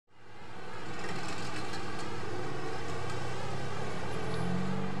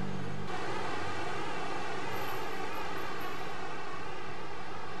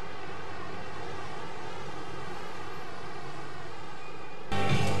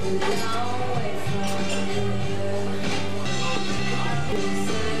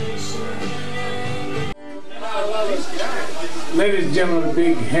Ladies and gentlemen, a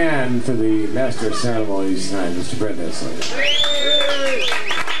big hand for the Master of Ceremonies tonight, Mr. Brent Haesler.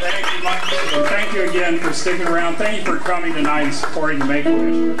 Thank you, Mike, and thank you again for sticking around. Thank you for coming tonight and supporting the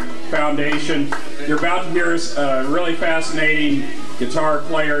Make-A-Wish Foundation. You're about to hear a really fascinating guitar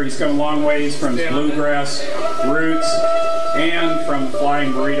player. He's come a long ways from his bluegrass roots and from the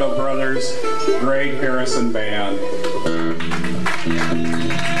Flying Burrito Brothers, Greg Harrison Band.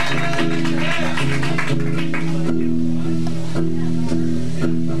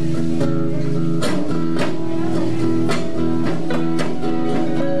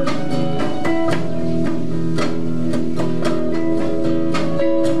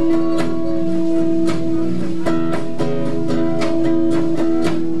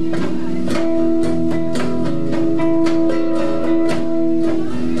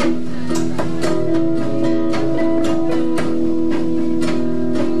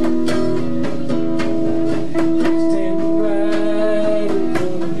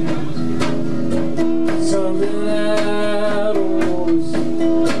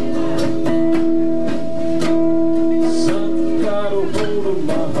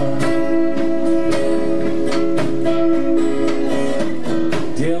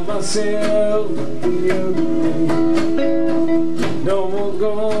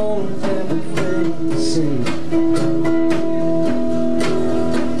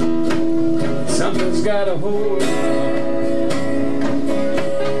 Something's got a hold,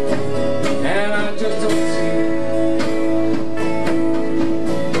 and I just don't see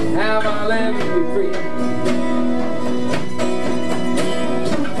how my land can be free.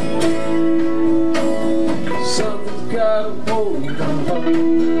 Something's got a hold on my heart.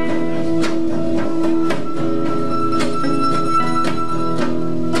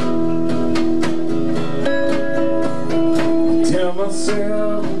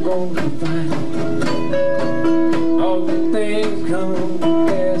 Myself, I'm gonna find all the things come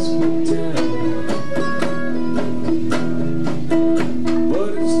pass me down,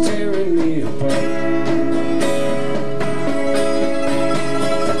 but it's tearing me apart.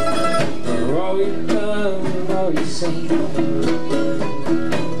 For all you've done and all you say,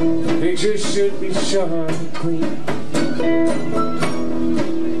 pictures should be sharp and clean,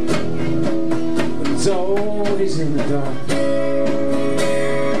 but it's always in the dark.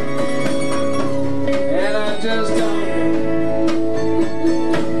 Just don't know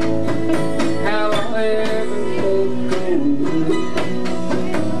how I'll ever let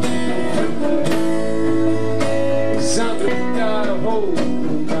go. Something got a hold on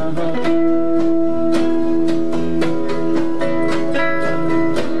my heart.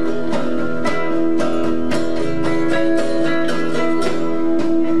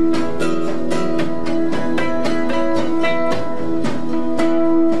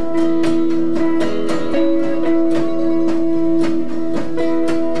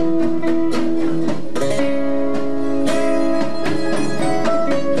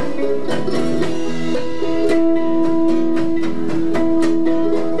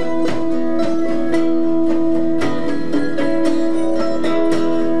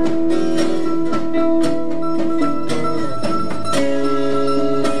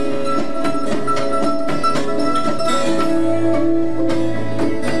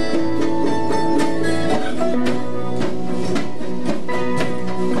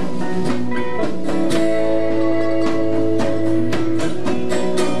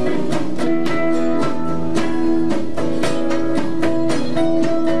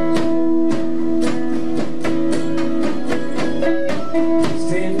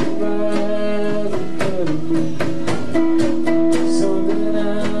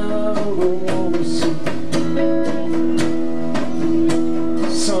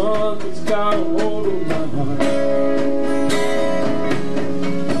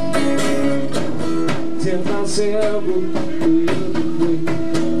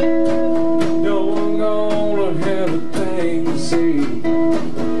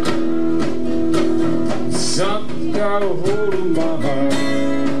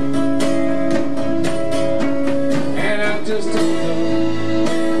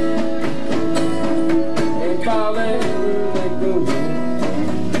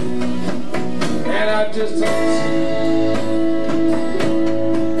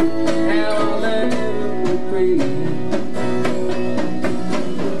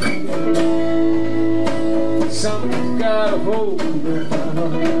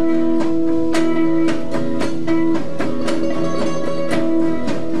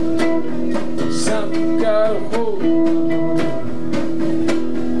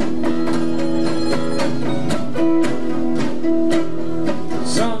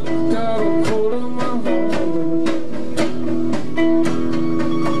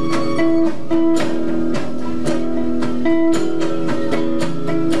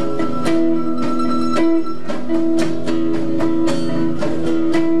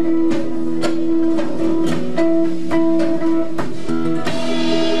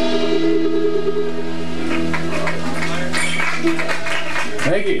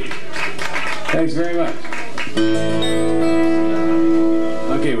 Thank you. Thanks very much.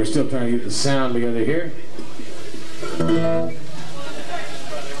 Okay, we're still trying to get the sound together here.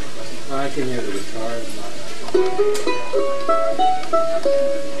 I can hear the guitar.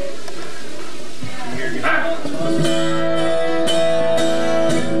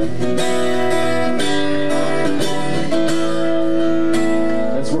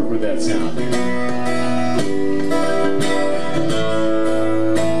 Let's work with that sound.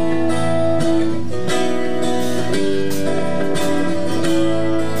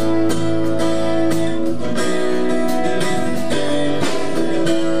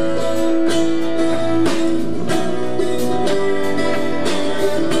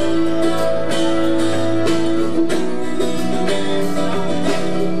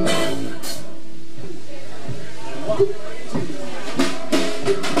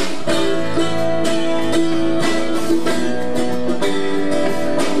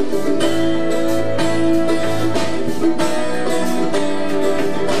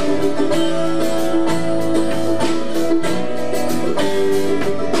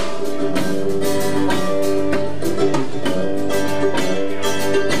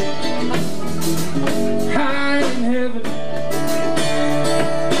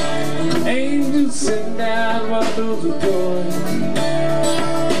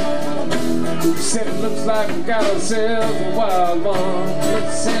 Ourselves a wild one.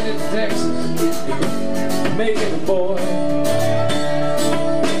 Let's send it to Texas, make it a boy.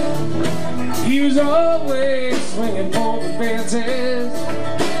 He was always swinging for the fences,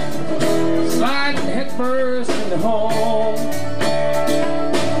 sliding headfirst into home.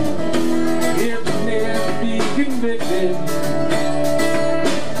 He'll never be convicted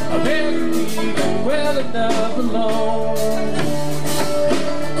of ever being well enough alone.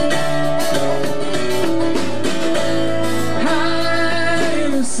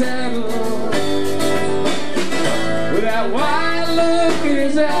 Saddle with that wild look in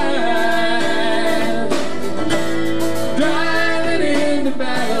his eyes, driving into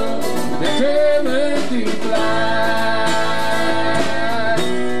battle, determined to fly.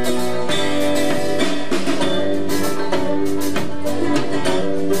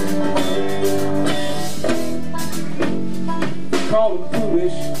 Call him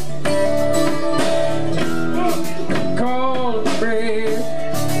foolish, call him brave.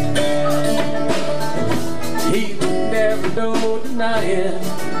 No denying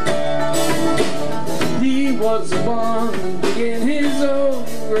he was the one in his own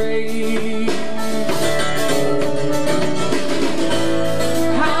grave.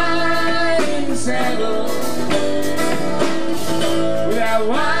 High in the saddle with that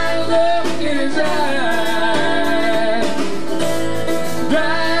wild look in his eyes,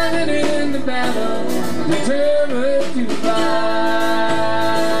 driving in the battle, determined to fly.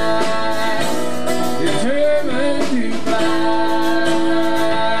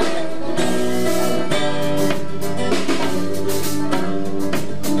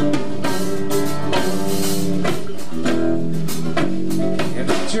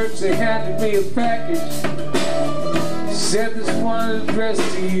 They handed me a package, said this one is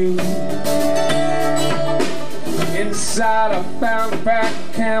addressed to you. Inside I found a pack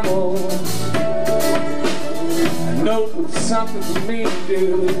of Camels, a note with something for me to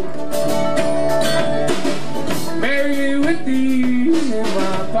do. Marry me with these in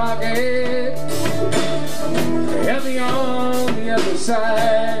my pocket, help me on the other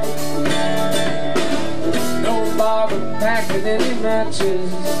side. No bother packing any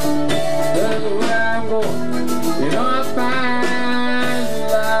matches, that's where I'm going, you know I find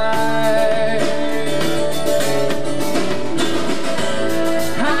life.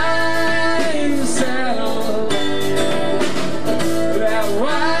 High in the saddle, with that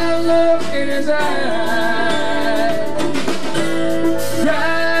wild look in his eyes,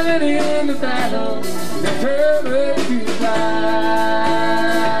 driving in the battle, determined to fly.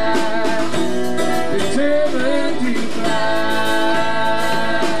 Determined to fly.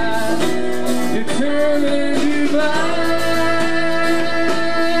 Determined to fly.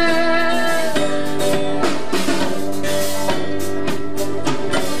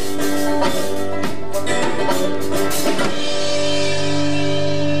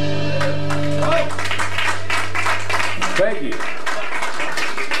 Thank you.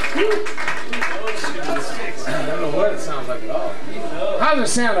 I don't know what it sounds like at all. How's it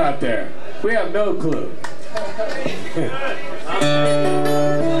sound out there? We have no clue.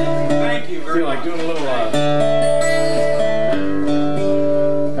 Thank you very feel like doing a little.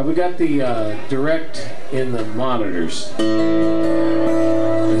 Have we got the direct in the monitors?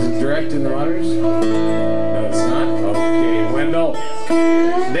 Is it direct in the monitors? No, it's not. Okay, Wendall.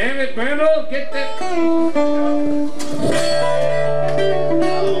 Damn it, Wendall, get that.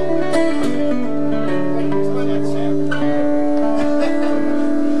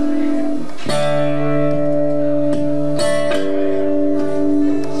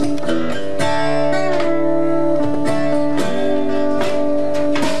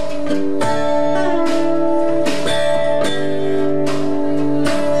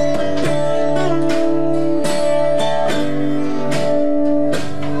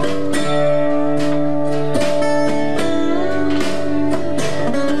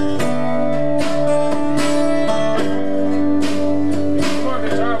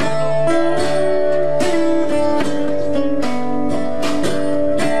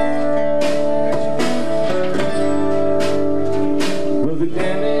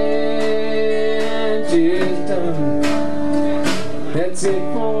 That's it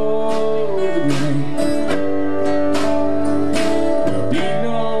for the night. There'll be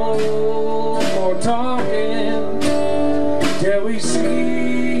no more talking till we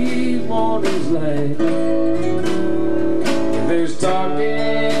see morning's light. If there's talking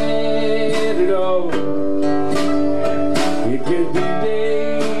at all, it could be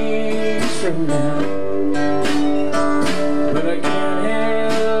days from now. But I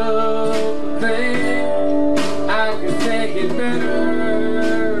can't help but think I could take it better.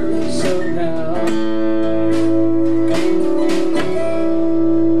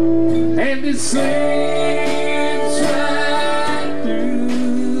 It slips right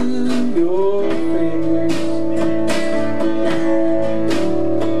through your fingers,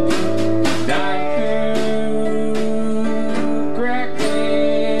 down through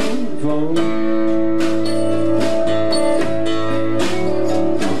cracking foam.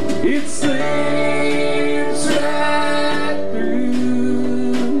 It slips right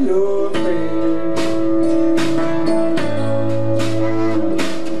through your fingers.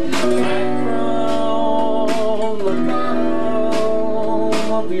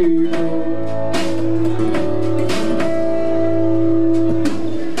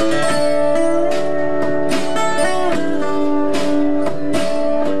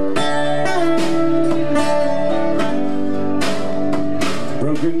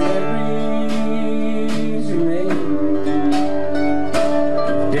 Broken memories you made,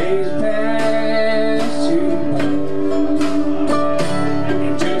 days past you by,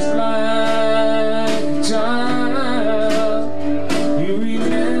 and just like a child, you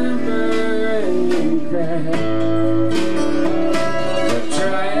remember and you cry. But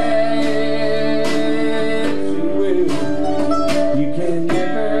try as you will, you can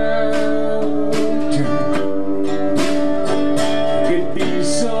never turn. Could be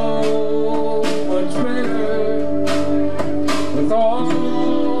so much better with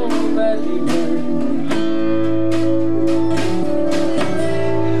all that you learned.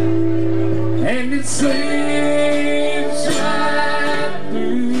 And it slips right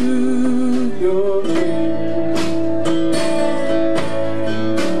through your fingers,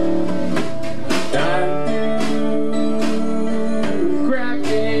 down through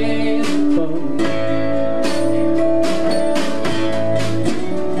cracking foam.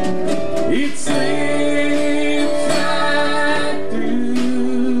 It slips right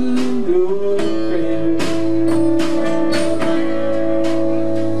through your fingers,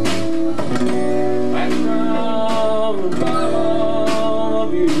 right from the bottom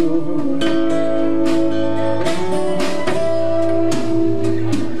of your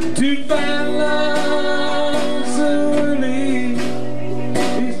to find love so early.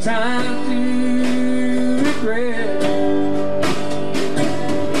 It's time to regret.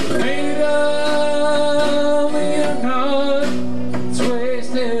 Made of a young heart, it's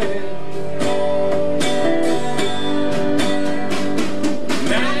wasted.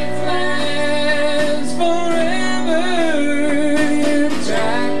 Nights last forever. You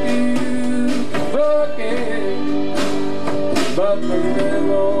try to forget, but the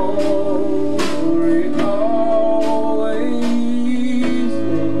memory always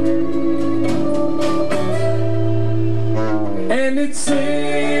lives.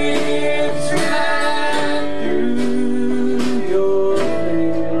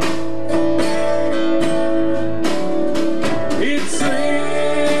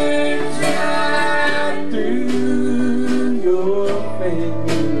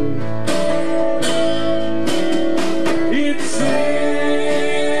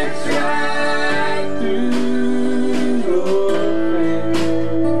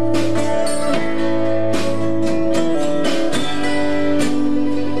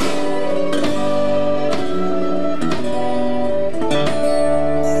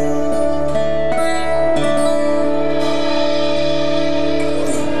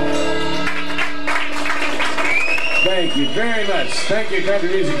 Thank you very much. Thank you, Country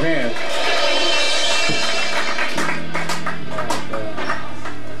Music Band.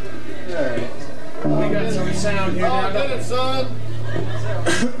 All right. We got some sound here now. Get it, son.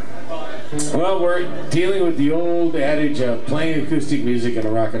 Well, we're dealing with the old adage of playing acoustic music in a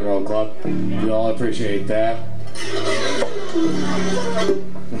rock and roll club. We all appreciate that.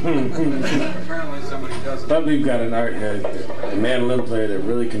 Apparently somebody doesn't. But we've got a mandolin player that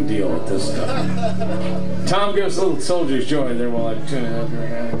really can deal with this stuff. Tom, give us a little Soldier's Joy there while I'm tuning up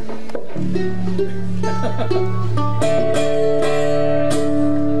here.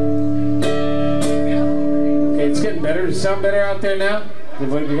 Okay, it's getting better. Does it sound better out there now?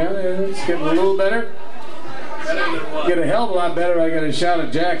 It's getting a little better. Get a hell of a lot better. I got a shot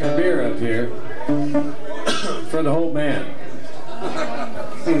of Jack and beer up here for the whole band.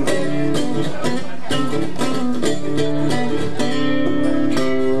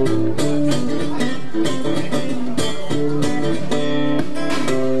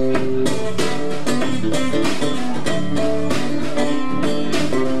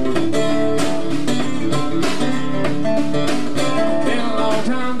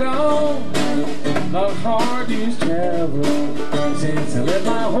 Since I left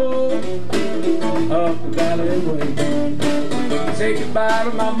my home up the valley way, say goodbye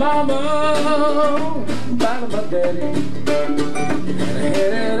to my mama, goodbye to my daddy, and I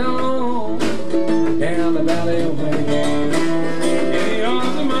headed on down the valley way. In the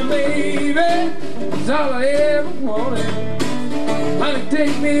arms of my baby is all I ever wanted. Honey,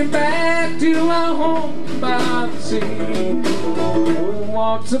 take me back to my home by the sea. Who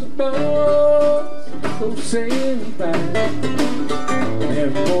wants a boat? Go sailing back,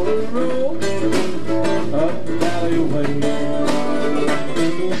 and for the road up the valley way.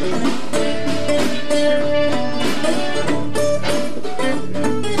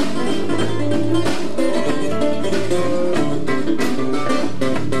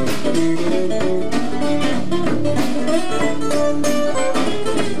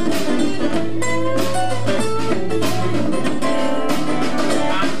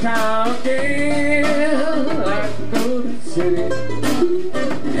 I'm talking like go to the city,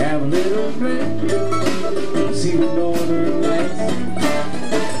 have a little drink, see the northern lights.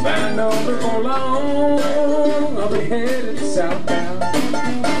 If I know before long, I'll be headed southbound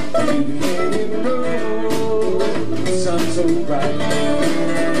to the canyon road. The sun's so bright, in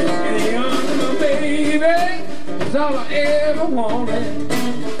the arms of my baby is all I ever wanted.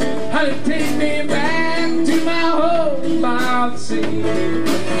 Honey, take me back to my home by the sea.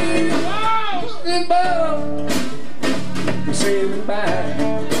 And boat, sailing back,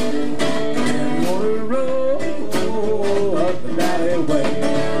 and on the road up the valley way.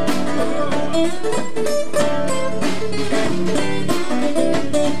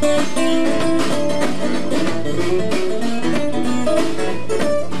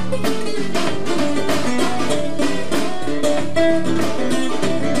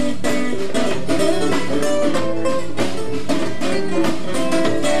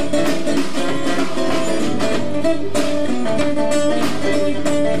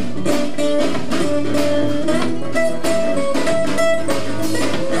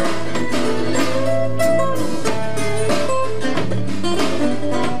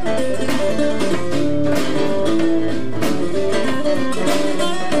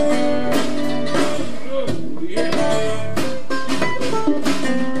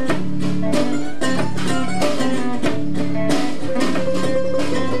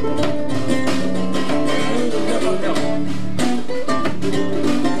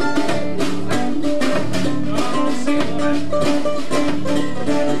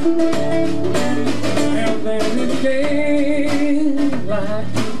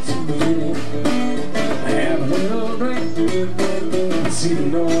 See the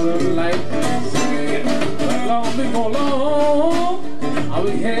northern lights. But long before long, I'll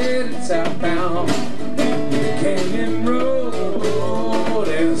be headed southbound the canyon road,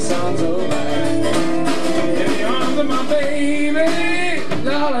 and the sun's alight. In the arms of my baby is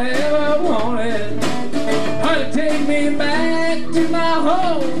all I ever wanted. Honey, take me back to my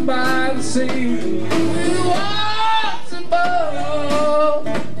home by the sea. Who wants a boat?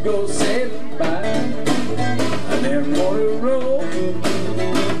 Go sailing by. I never want to roll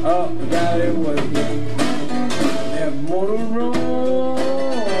up the valley way. Never want to roll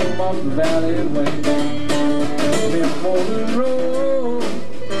up the valley way. Never want to roll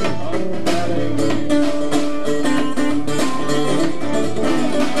up the valley way.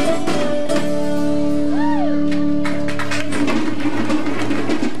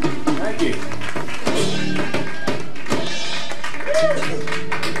 Thank you.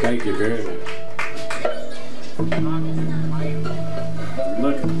 Thank you very much.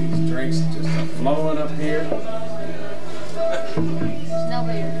 Look at these drinks just flowing up here.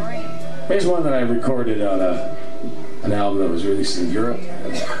 Here's one that I recorded on an album that was released in Europe.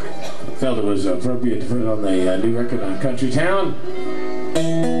 I felt it was appropriate to put it on the new record on Country Town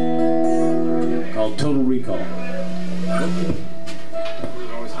called Total Recall.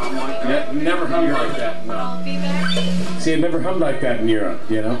 Yeah, never hummed like that, no. See, it never hummed like that in Europe,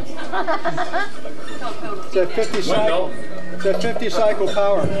 you know? It's at 50 cycle. It's at 50 cycle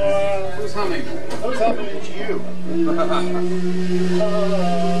power. Who's humming? Who's humming? It's you.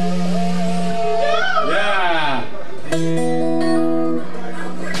 Yeah! It's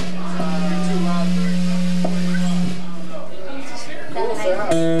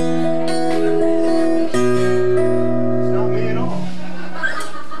not me at all.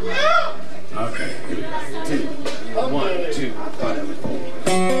 Okay, here we go. 2, 1, 2, 5, 4.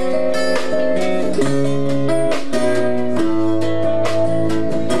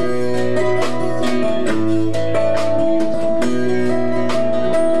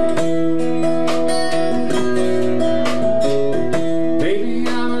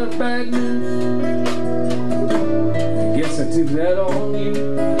 That on you,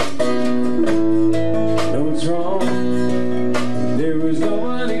 no, it's wrong. There was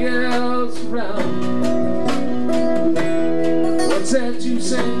nobody else around. What's that you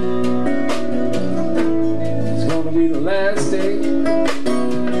say? It's gonna be the last day.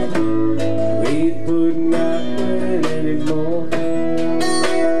 We ain't putting out with anymore.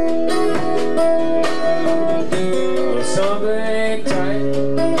 Well, something ain't tight.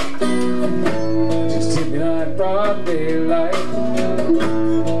 Just hit me like broad daylight.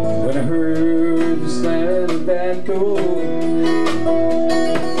 When I heard the slam of that door,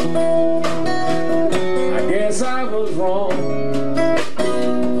 I guess I was wrong,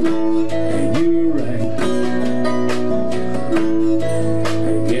 and you were right. I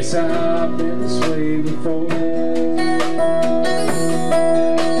guess I've been this way before.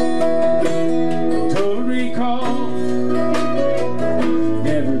 Total recall,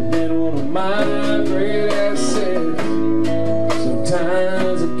 never been one of my great assets.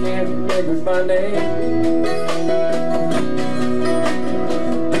 Sometimes I can't remember my name,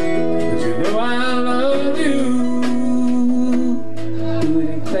 but you know I love you. Do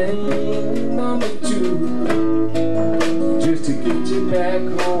anything you want me to, just to get you back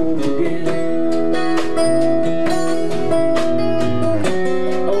home again.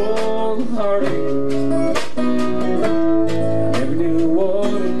 Oh, the heartache, I never knew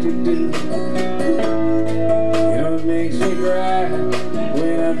what it could do. You know it makes me cry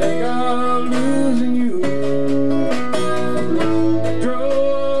when I think I'm losing you. I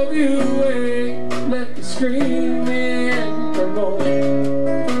drove you away, left you screaming for more.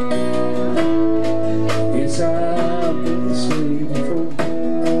 Yes, I've been this way before.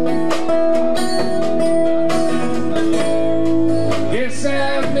 Yes,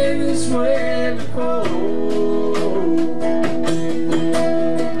 I've been this way before.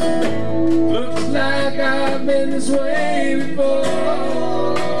 Looks like I've been this way before.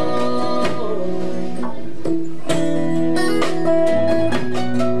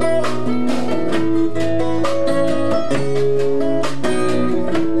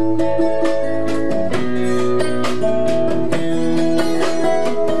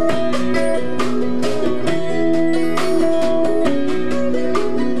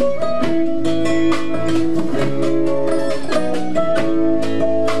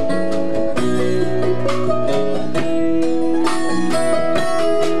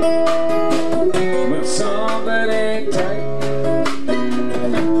 But something ain't tight,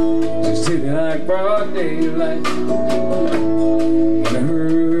 just hit me like broad daylight. And I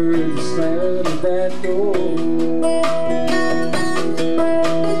heard the slam of that door.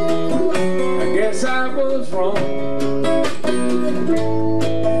 I guess I was wrong,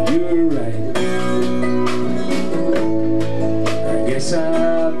 you were right. I guess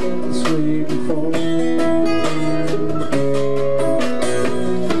I've been this way before.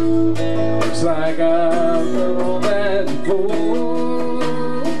 Looks like I've done all that before.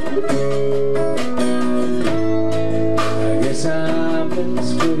 I guess I've been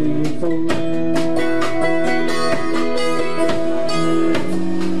this way before.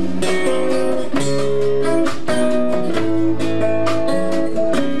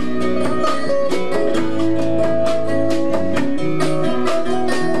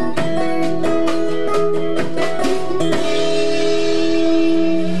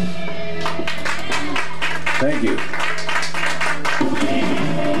 Thank you. Oh,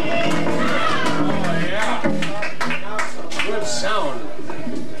 yeah. Good sound.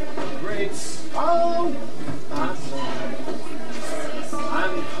 Great.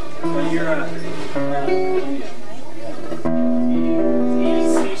 you're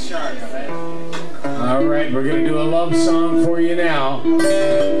C sharp, right? All right, we're gonna do a love song for you now.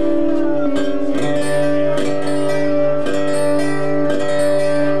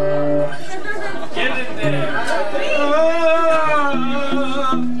 Get it there.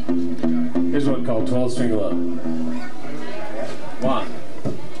 Here's one called 12 String Love. 1,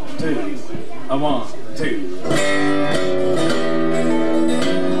 2, 1, 2.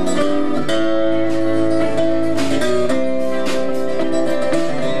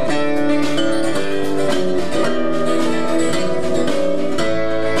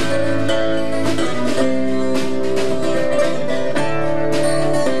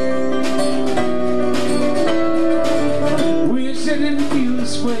 Wish I didn't feel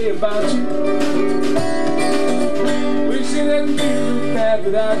this way about you. Wish I didn't feel bad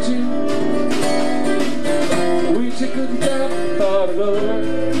without you. Wish I could have thought it over.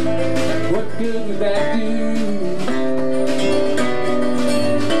 What good would that do?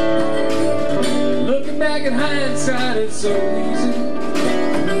 Looking back in hindsight, it's so easy.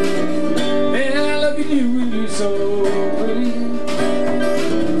 Man, I look at you and you're so pretty.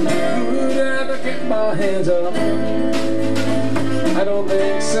 Could I ever get my hands up? I don't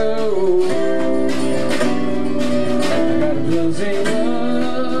think so. I got a closing love.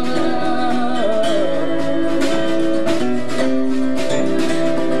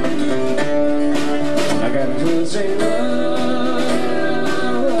 I got a closing love.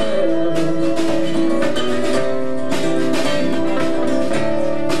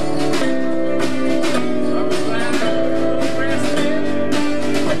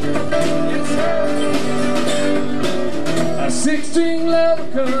 A 6-string lover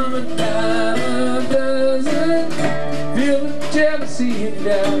coming down a dozen, filled with jealousy and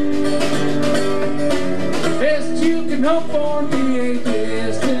doubt. Best you can hope for and be a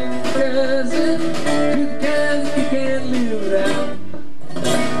distant cousin to the kind that you can't live without.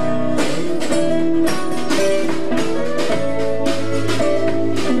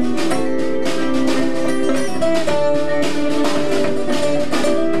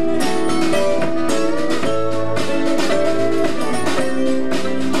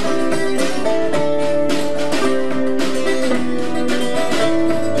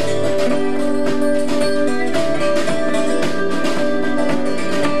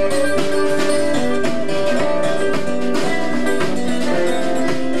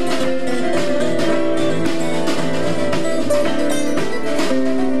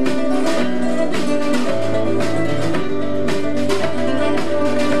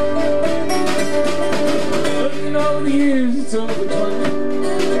 Looking over the years, it's over 20.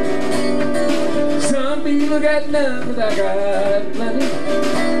 Some people got none, but I got plenty.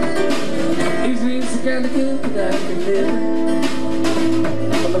 Is this the kind of good that I can live?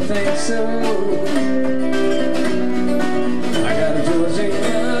 Well, I think so. I got a closing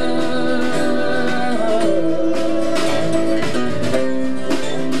love.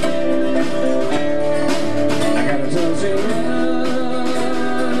 I got a closing love.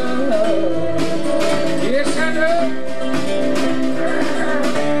 Yes, I do.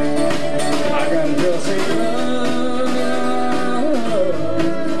 I got a closing love.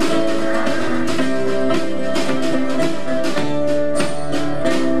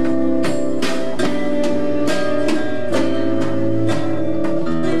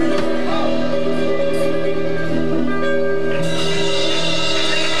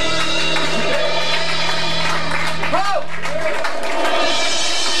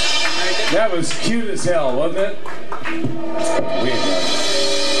 That was cute as hell, wasn't it? Weird,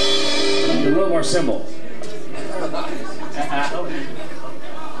 a little more cymbal.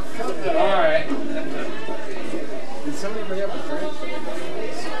 All right. Did somebody bring up a drink?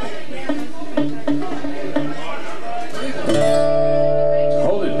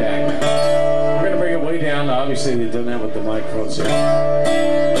 Hold it back. We're going to bring it way down. Obviously, they've done that with the microphones here.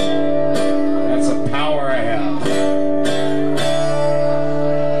 That's the power I have.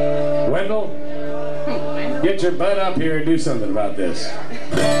 Wendell, get your butt up here and do something about this.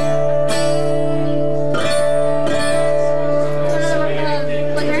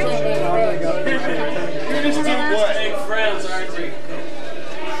 You're just big friends, aren't you?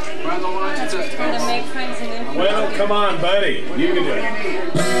 Gonna make friends and influence. Wendell, come on, buddy. You can do it.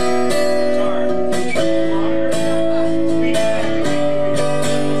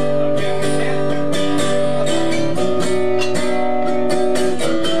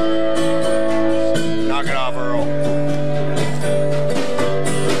 Knock it off, Earl.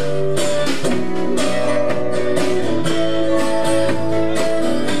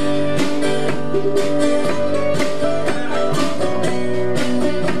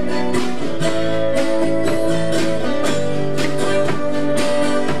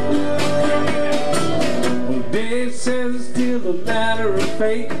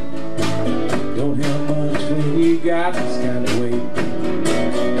 great. Don't have much when you got this kind of weight.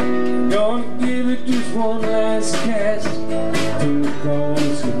 Gonna give it just one last cast to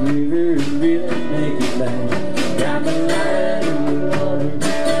cross the river and really make it last. Got my line in the water,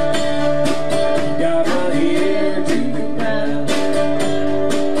 got my ear to the ground.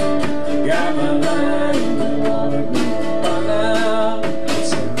 Got my line in the water, find out.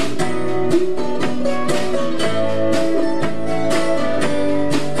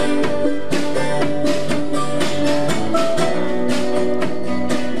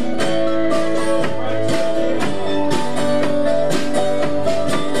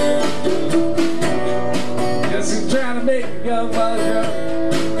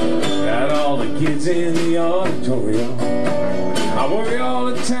 Kids in the auditorium, I worry all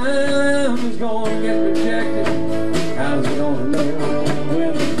the time who's gonna get rejected. How's it gonna know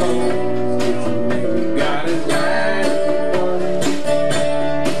when the phone gets the name? God is right,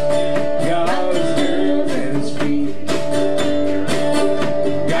 God is girls and his feet.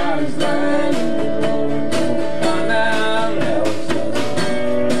 God is right, find out how it's done.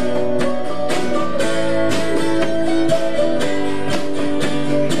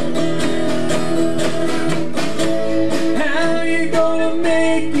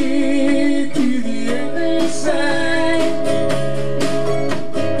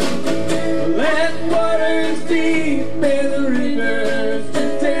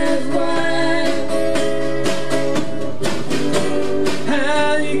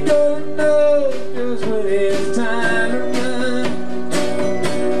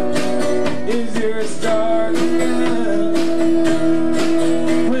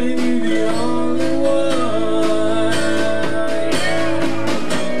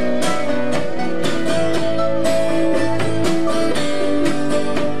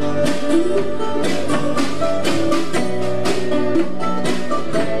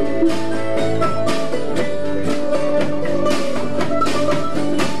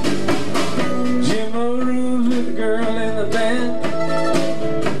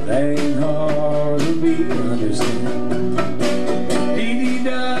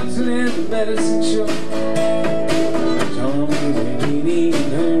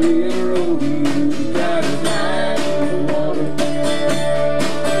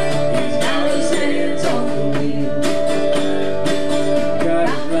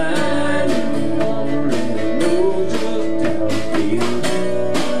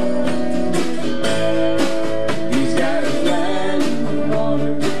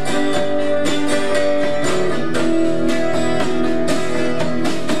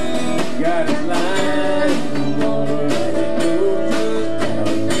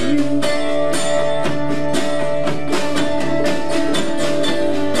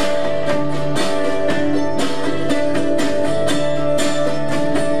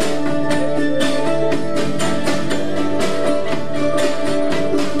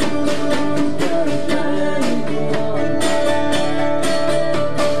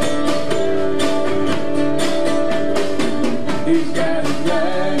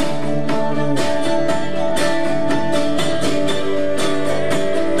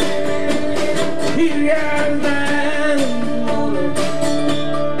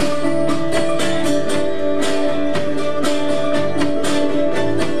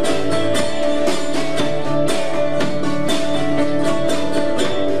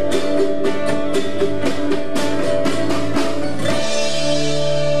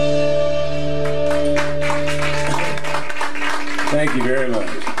 Thank you very much.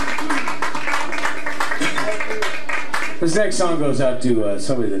 This next song goes out to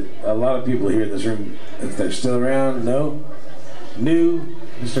somebody that a lot of people here in this room, if they're still around, know, knew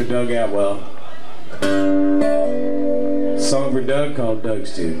Mr. Doug Atwell. Song for Doug called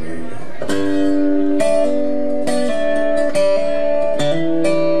Doug's Tune. Here you go.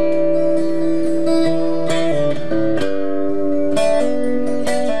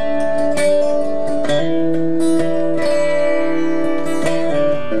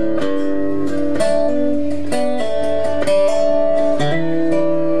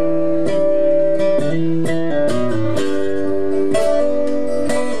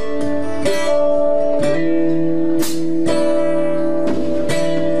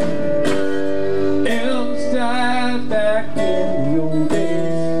 Elves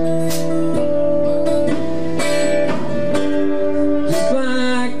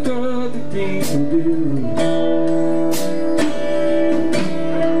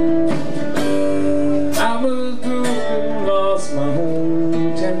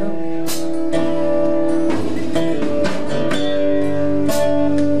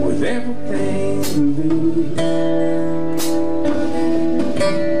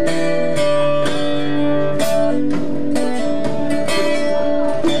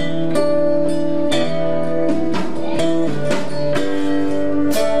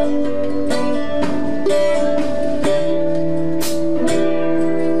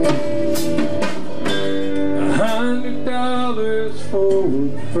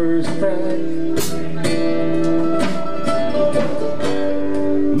first prize.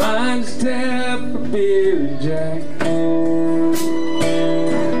 Mine's tap for beer and jack.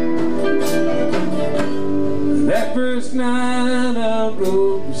 That first night I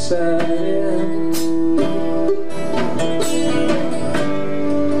rode beside him.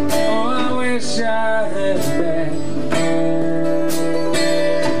 Oh, I wish I had him back.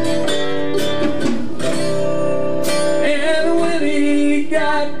 And when he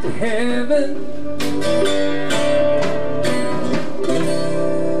got to heaven,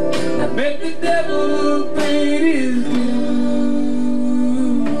 I bet the devil paid his dues,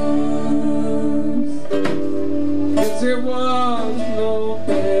 'cause there was no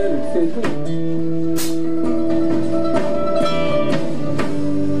better feeling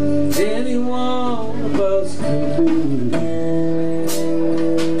any one of us could do.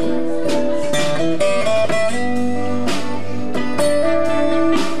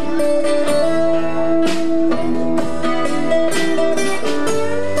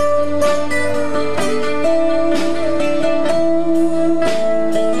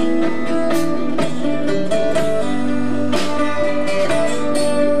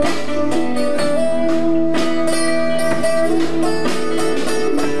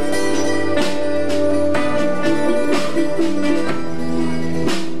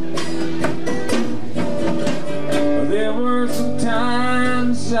 There were some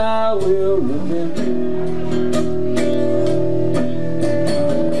times I will remember.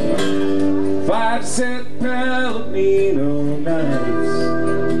 5-cent Palomino nights,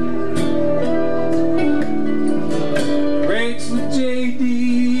 breaks with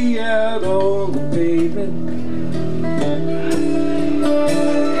JD out on the pavement.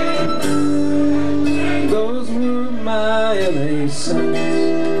 Those were my LA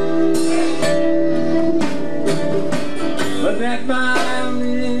summers. But that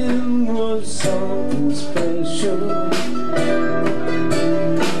violin was something special.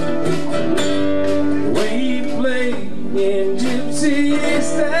 The way he played in gypsy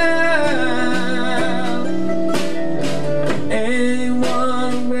style.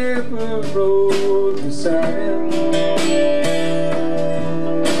 Anyone who ever rode beside him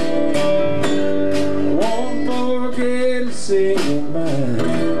won't forget a single mile.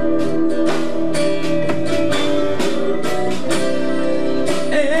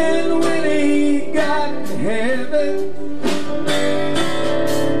 Heaven,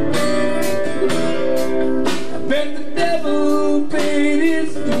 I bet the devil paid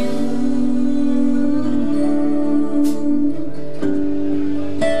his dues,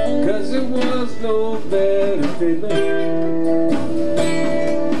 'cause there was no better feeling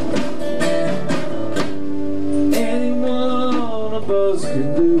any one of us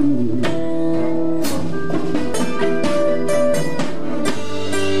could do.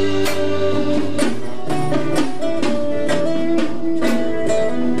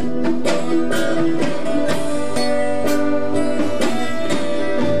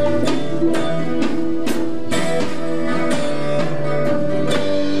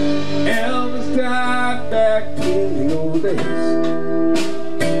 Back in the old days,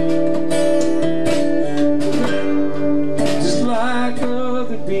 just like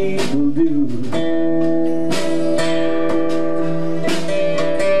other people do.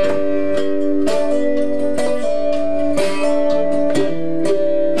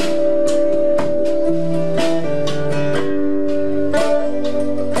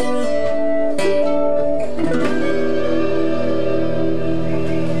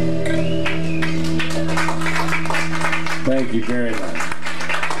 Thank you very much.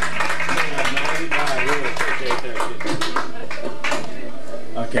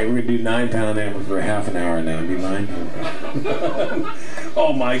 Okay, we're going to do 9-pound animals for half an hour now. Do you mind?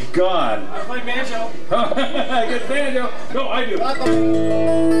 Oh my God! I play banjo. Good banjo. No, I do.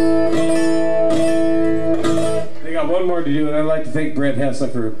 They got one more to do, and I'd like to thank Brent Haesler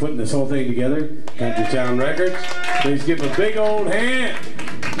for putting this whole thing together. Country Town Records. Please give him a big old hand.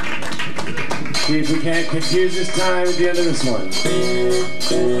 See if we can't confuse his time at the end of this one.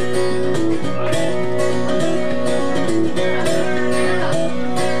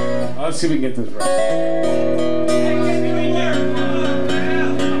 Let's see if we can get this right.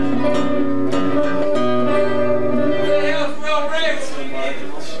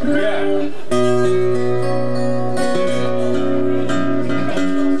 Yeah.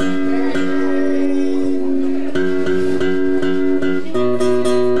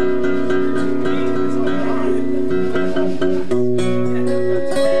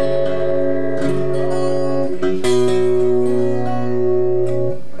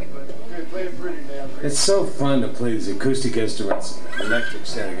 It's so fun to play these acoustic instruments, electric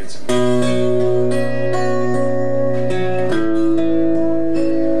static instruments.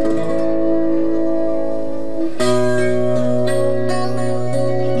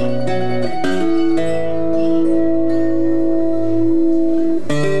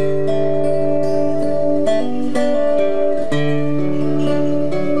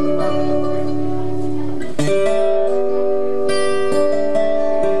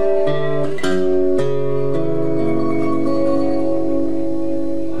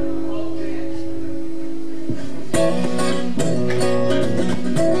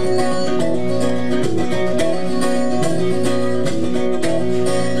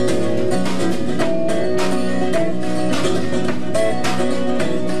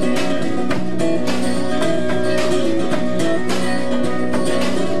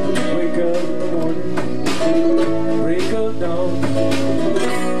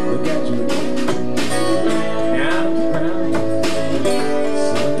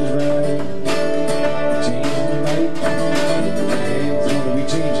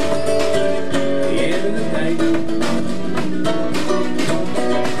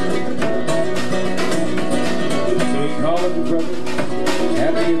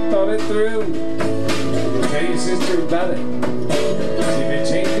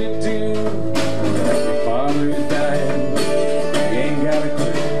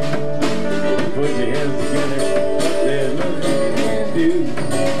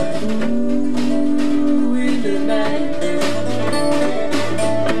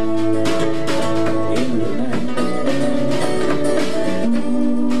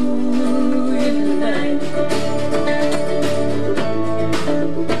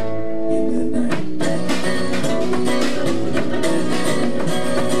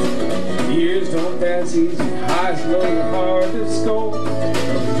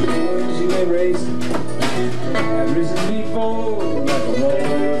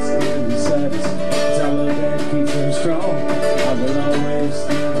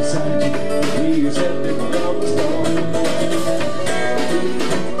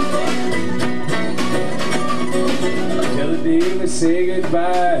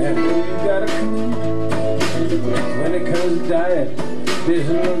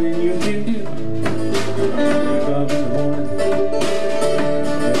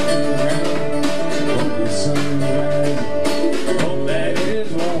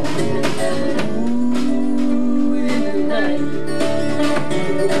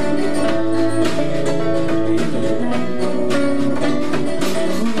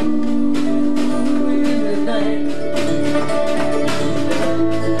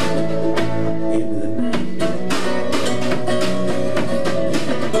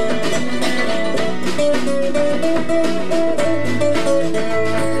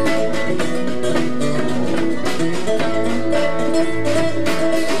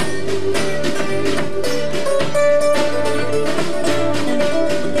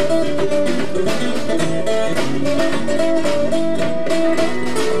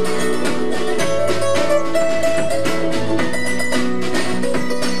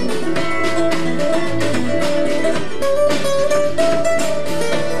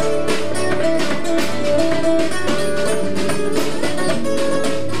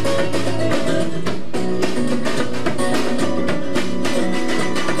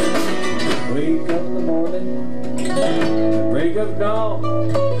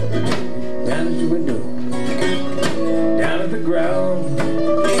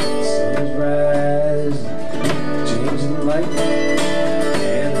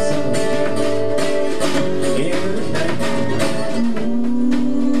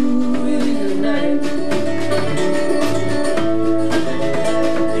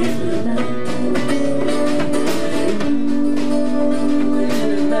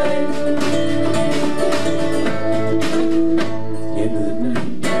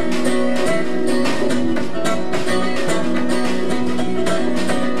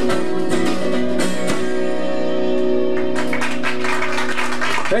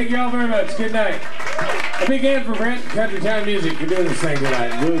 Thank you all very much. Good night. A big hand for Brent, Country Town Music, for doing this thing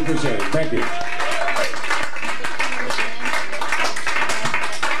tonight. Really appreciate it. Thank you.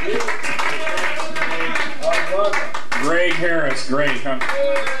 Greg Harris, great.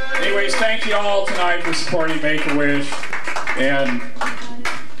 Anyways, thank you all tonight for supporting Make-A-Wish, and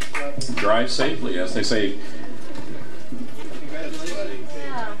drive safely, as they say.